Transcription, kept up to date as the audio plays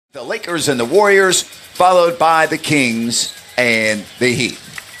The Lakers and the Warriors, followed by the Kings and the Heat.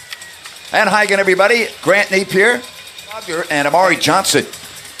 And hi again, everybody. Grant Napier, Wagner, and Amari Johnson.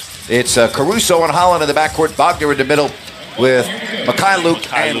 It's Caruso and Holland in the backcourt. Wagner in the middle with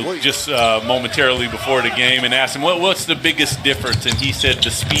Luke and Williams. Just momentarily before the game and asked him, what's the biggest difference? And he said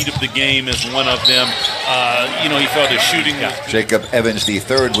the speed of the game is one of them. He felt his shooting. Jacob Evans, the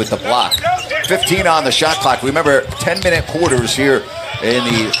third with the block. 15 on the shot clock. Remember, 10-minute quarters here in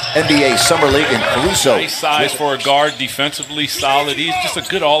the NBA Summer League, and Caruso. Nice size for a guard, defensively solid. He's just a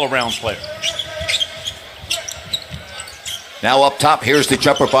good all-around player. Now up top, here's the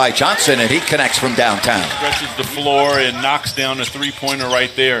jumper by Johnson, and he connects from downtown. Stretches the floor and knocks down the three-pointer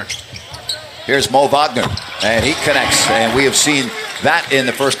right there. Here's Mo Wagner, and he connects, and we have seen that in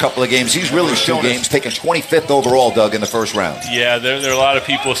the first couple of games. He's really shown games, taken 25th overall, Doug, in the first round. Yeah, there are a lot of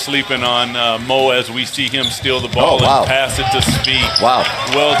people sleeping on Mo as we see him steal the ball and pass it to speed. Wow.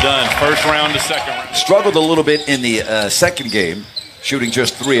 Well done. First round to second round. Struggled a little bit in the second game, shooting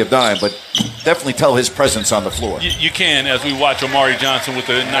just 3 of 9, but definitely tell his presence on the floor. You can, as we watch Amari Johnson with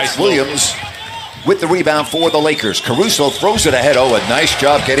a nice Williams with the rebound for the Lakers. Caruso throws it ahead. Oh, a nice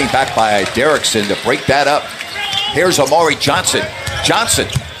job getting back by Derrickson to break that up. Here's Amari Johnson. Johnson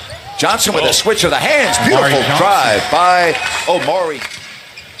with a switch of the hands. Beautiful drive by Omari.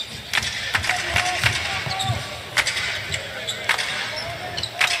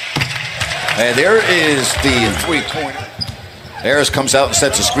 And there is the three-pointer. Harris comes out and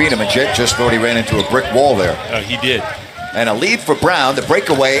sets a screen, and Majid just thought he ran into a brick wall there. He did. And a lead for Brown, the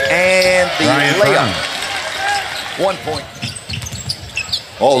breakaway, and the layup. 1 point.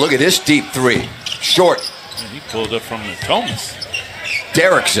 Oh, look at this deep three. Short. And he pulled up from the Thomas.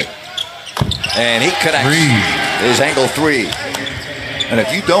 Derrickson. And he connects. His angle 3. And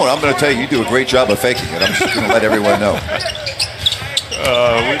if you don't, I'm going to tell you, you do a great job of faking it. I'm just going to let everyone know.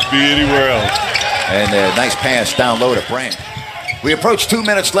 Wouldn't be anywhere else. And a nice pass down low to Branch. We approach 2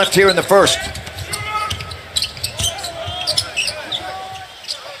 minutes left here in the first.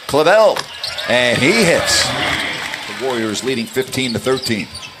 Clavel, and he hits. The Warriors leading 15-13.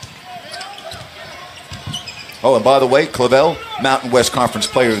 Oh, and by the way, Clavel, Mountain West Conference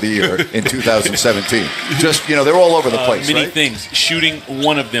Player of the Year in 2017. Just, they're all over the place, many right? things, shooting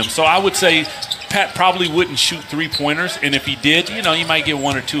one of them. So I would say Pat probably wouldn't shoot 3-pointers, and if he did, you might get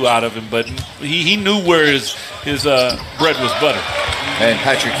 1 or 2 out of him, but he knew where his bread was buttered. And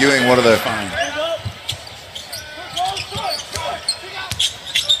Patrick Ewing, one of the...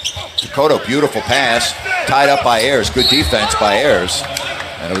 Dakota, beautiful pass, tied up by Ayers. Good defense by Ayers.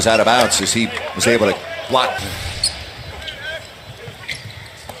 And it was out of bounds as he was able to block.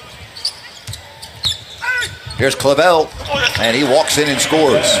 Here's Clavel, and he walks in and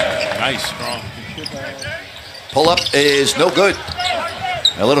scores. Nice, strong. Pull-up is no good.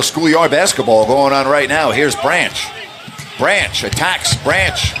 A little schoolyard basketball going on right now. Here's Branch. Branch attacks.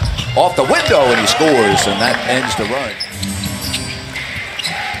 Branch off the window, and he scores, and that ends the run.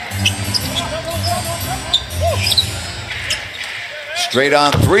 Straight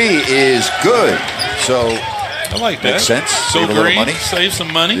on 3 is good. So I like that. Makes sense. So Save a little green, money. save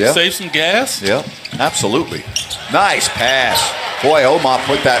some money, Yeah. save some gas. Yeah, absolutely. Nice pass. Boy, Omar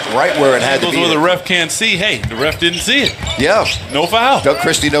put that right where it had to be. Where the ref can't see. Hey, the ref didn't see it. Yeah. No foul. Doug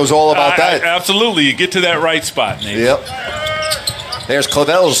Christie knows all about that. Absolutely. You get to that right spot, Nate. Yep. There's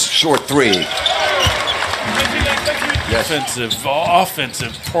Clavel's short 3.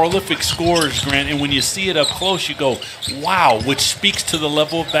 Offensive, prolific scores, Grant. And when you see it up close, you go, wow, which speaks to the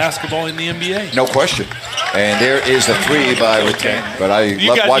level of basketball in the NBA. No question. And there is a 3 by Rattan. But I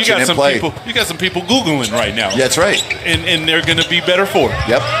love watching him play. You got some people Googling right now. That's right. And they're going to be better for it.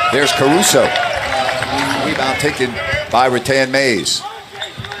 Yep. There's Caruso. Rebound taken by Rattan Mays.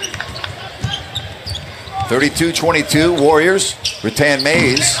 32-22 Warriors. Rattan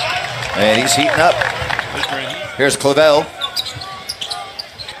Mays. And he's heating up. Here's Clavel.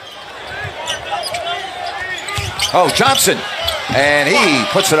 Oh, Johnson. And he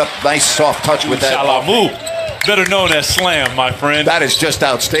puts it up. Nice soft touch with that. Shalamu. Better known as Slam, my friend. That is just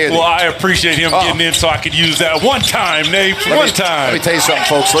outstanding. Well, I appreciate him getting in so I could use that one time, Nate. One time. Let me tell you something,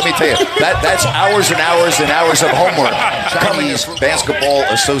 folks. Let me tell you. That's hours and hours and hours of homework. Chinese Basketball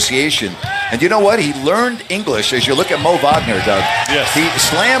Association. And you know what? He learned English. As you look at Mo Wagner, Doug. Yes.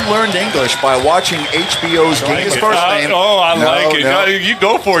 Slam learned English by watching HBO's Game. His first name. I like it. No. You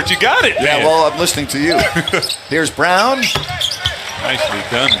go for it. You got it. Yeah, man. well, I'm listening to you. Here's Brown. Nicely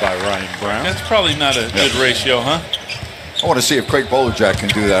done by Ryan Brown. That's probably not a good ratio, huh? I want to see if Craig Bolerjack can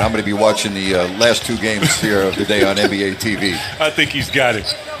do that. I'm going to be watching the last 2 games here of the day on NBA TV. I think he's got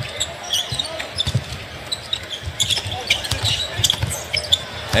it.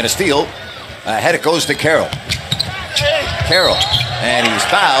 And a steal. Ahead it goes to Carroll. Carroll. And he's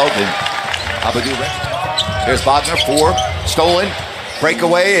fouled. And Abadou. Here's Wagner. 4. Stolen.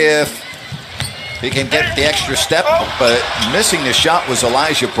 Breakaway if he can get the extra step. But missing the shot was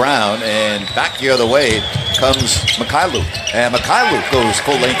Elijah Brown. And back the other way comes Mikhailuk. And Mikhailuk goes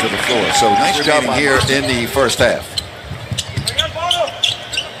full length of the floor. So nice job here in the first half.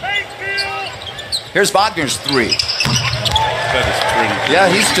 Here's Wagner's 3. That is pretty good. Yeah,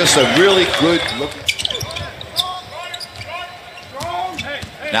 he's just a really good look.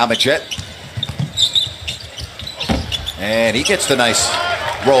 Now Majette. And he gets the nice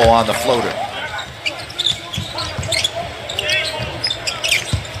roll on the floater.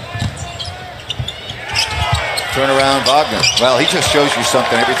 Turn around Wagner. Well, he just shows you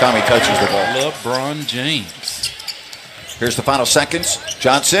something every time he touches the ball. LeBron James. Here's the final seconds.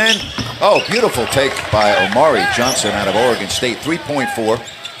 Johnson. Oh, beautiful take by Omari Johnson out of Oregon State. 3.4.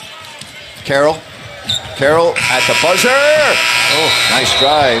 Carroll. Carroll at the buzzer. Oh, nice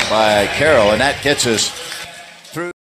drive by Carroll, and that gets us